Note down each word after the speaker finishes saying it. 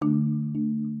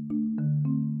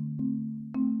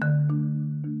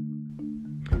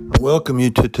Welcome you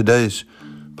to today's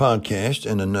podcast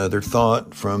and another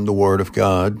thought from the Word of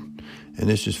God. And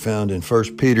this is found in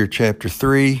 1 Peter chapter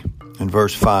 3 and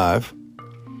verse 5.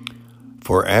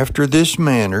 For after this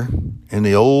manner, in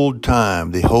the old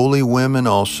time, the holy women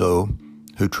also,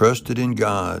 who trusted in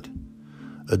God,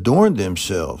 adorned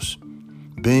themselves,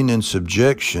 being in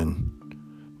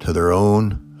subjection to their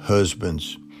own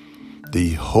husbands.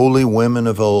 The holy women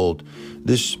of old.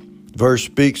 This verse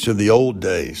speaks of the old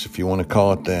days, if you want to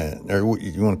call it that. Or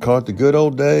you want to call it the good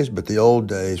old days, but the old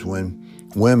days when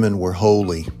women were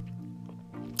holy.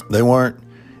 They weren't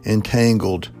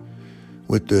entangled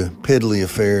with the piddly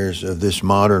affairs of this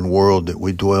modern world that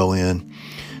we dwell in.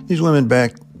 These women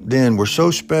back then were so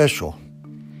special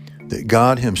that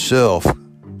God Himself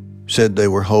said they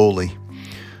were holy.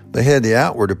 They had the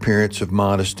outward appearance of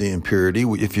modesty and purity.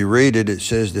 If you read it, it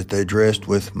says that they dressed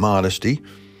with modesty.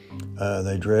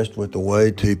 They dressed with the way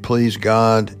to please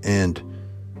God and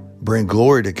bring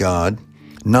glory to God,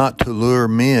 not to lure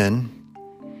men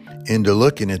into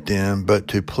looking at them, but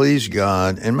to please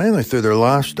God, and mainly through their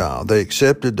lifestyle. They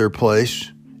accepted their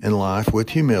place in life with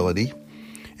humility,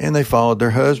 and they followed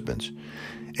their husbands.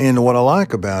 And what I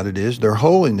like about it is their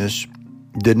holiness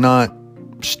did not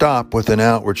stop with an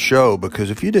outward show, because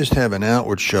if you just have an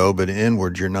outward show but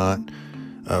inward you're not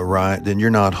right, then you're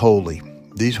not holy.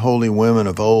 These holy women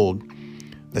of old,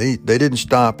 they didn't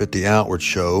stop at the outward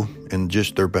show and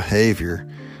just their behavior,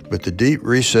 but the deep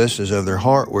recesses of their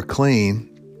heart were clean.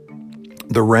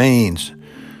 The reins,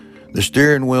 the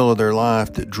steering wheel of their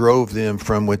life that drove them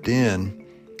from within,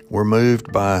 were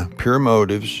moved by pure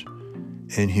motives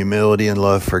and humility and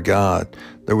love for God.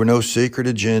 There were no secret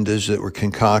agendas that were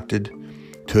concocted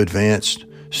to advance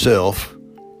self.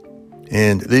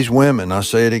 And these women, I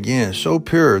say it again, so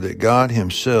pure that God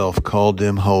Himself called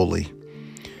them holy.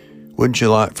 Wouldn't you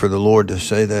like for the Lord to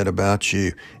say that about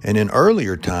you? And in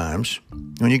earlier times,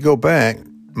 when you go back,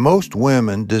 most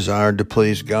women desired to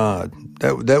please God.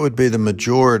 That would be the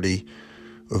majority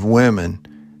of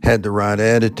women had the right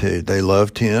attitude. They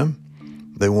loved Him.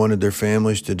 They wanted their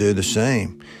families to do the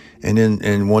same.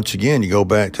 And once again, you go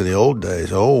back to the old days.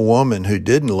 An old woman who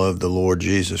didn't love the Lord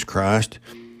Jesus Christ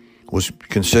was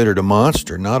considered a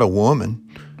monster, not a woman.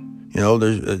 You know,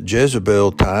 there's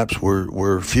Jezebel types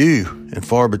were few and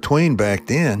far between back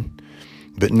then.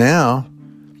 But now,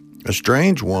 a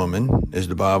strange woman, as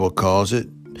the Bible calls it,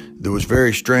 that was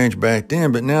very strange back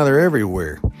then, but now they're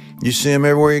everywhere. You see them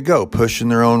everywhere you go, pushing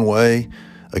their own way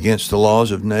against the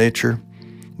laws of nature.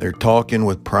 They're talking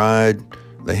with pride.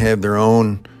 They have their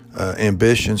own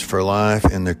ambitions for life,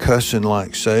 and they're cussing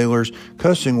like sailors,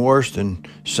 cussing worse than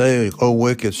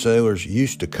wicked sailors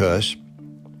used to cuss,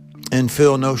 and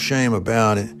feel no shame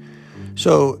about it.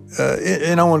 So,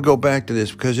 and I want to go back to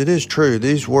this because it is true.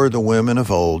 These were the women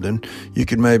of old, and you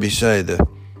could maybe say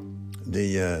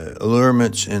the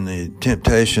allurements and the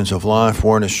temptations of life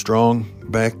weren't as strong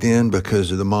back then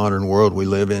because of the modern world we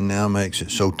live in now makes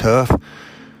it so tough.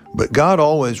 But God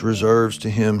always reserves to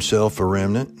Himself a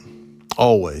remnant.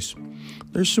 Always.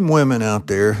 There's some women out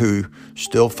there who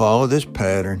still follow this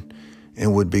pattern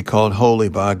and would be called holy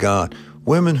by God.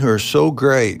 Women who are so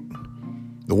great,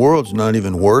 the world's not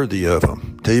even worthy of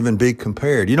them to even be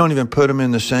compared. You don't even put them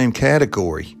in the same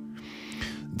category.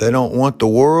 They don't want the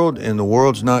world, and the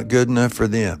world's not good enough for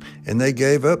them. And they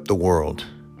gave up the world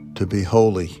to be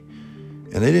holy.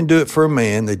 And they didn't do it for a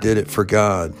man, they did it for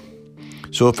God.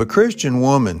 So if a Christian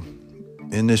woman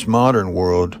in this modern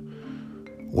world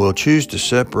will choose to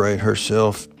separate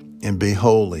herself and be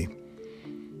holy,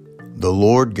 the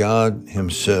Lord God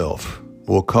Himself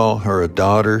will call her a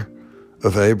daughter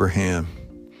of Abraham.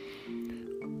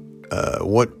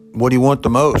 What do you want the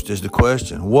most is the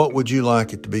question. What would you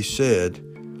like it to be said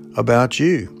about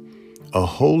you? A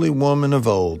holy woman of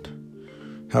old.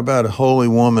 How about a holy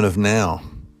woman of now?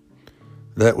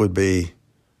 That would be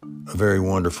a very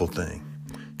wonderful thing.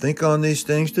 Think on these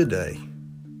things today.